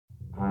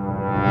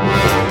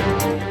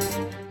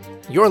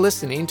You're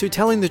listening to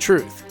Telling the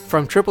Truth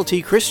from Triple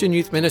T Christian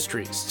Youth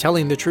Ministries,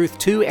 telling the truth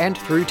to and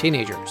through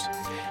teenagers.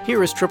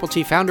 Here is Triple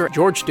T founder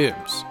George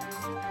Dooms.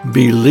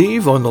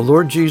 Believe on the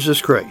Lord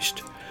Jesus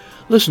Christ.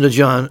 Listen to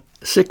John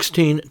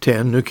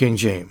 16:10, New King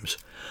James.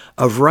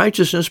 Of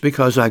righteousness,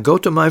 because I go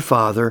to my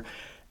Father,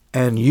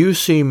 and you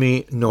see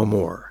me no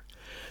more.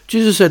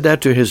 Jesus said that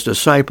to his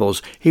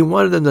disciples. He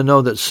wanted them to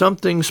know that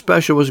something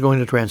special was going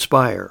to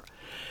transpire.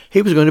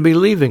 He was going to be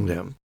leaving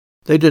them.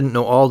 They didn't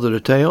know all the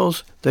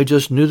details. They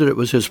just knew that it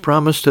was his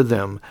promise to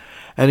them.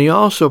 And he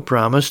also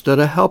promised that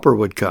a helper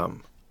would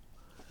come.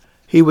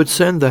 He would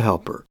send the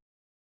helper.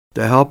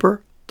 The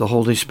helper, the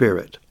Holy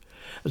Spirit.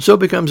 And so it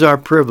becomes our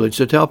privilege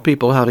to tell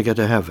people how to get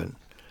to heaven.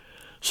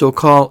 So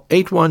call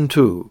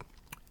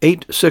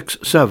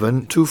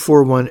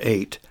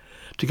 812-867-2418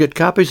 to get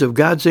copies of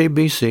God's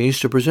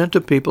ABCs to present to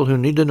people who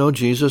need to know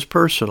Jesus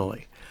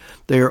personally.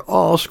 They are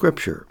all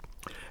Scripture,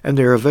 and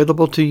they are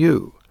available to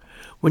you.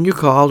 When you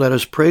call, let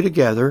us pray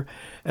together,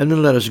 and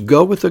then let us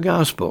go with the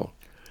gospel.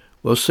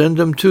 We'll send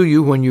them to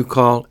you when you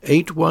call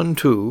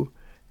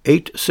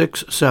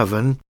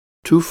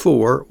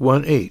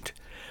 812-867-2418.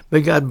 May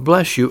God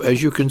bless you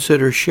as you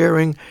consider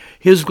sharing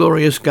His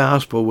glorious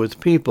gospel with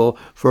people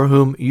for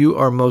whom you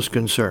are most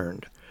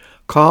concerned.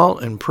 Call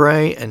and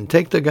pray and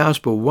take the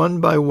gospel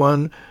one by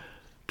one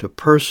to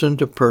person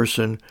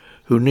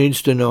who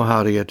needs to know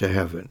how to get to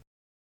heaven.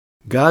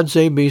 God's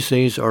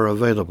ABCs are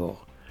available.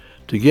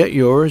 To get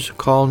yours,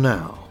 call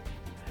now.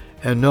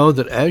 And know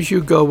that as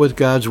you go with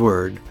God's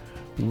Word,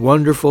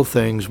 wonderful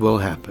things will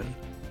happen.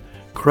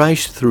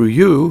 Christ through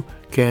you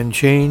can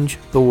change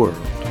the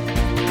world.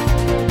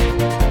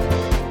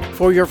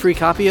 For your free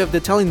copy of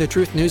the Telling the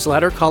Truth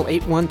newsletter, call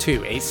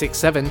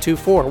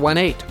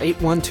 812-867-2418,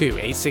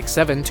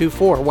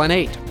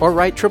 812-867-2418, or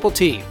write Triple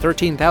T,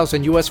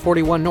 13,000 U.S.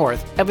 41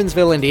 North,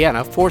 Evansville,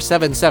 Indiana,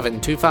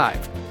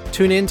 47725.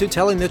 Tune in to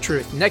Telling the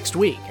Truth next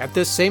week at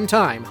this same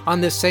time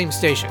on this same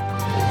station.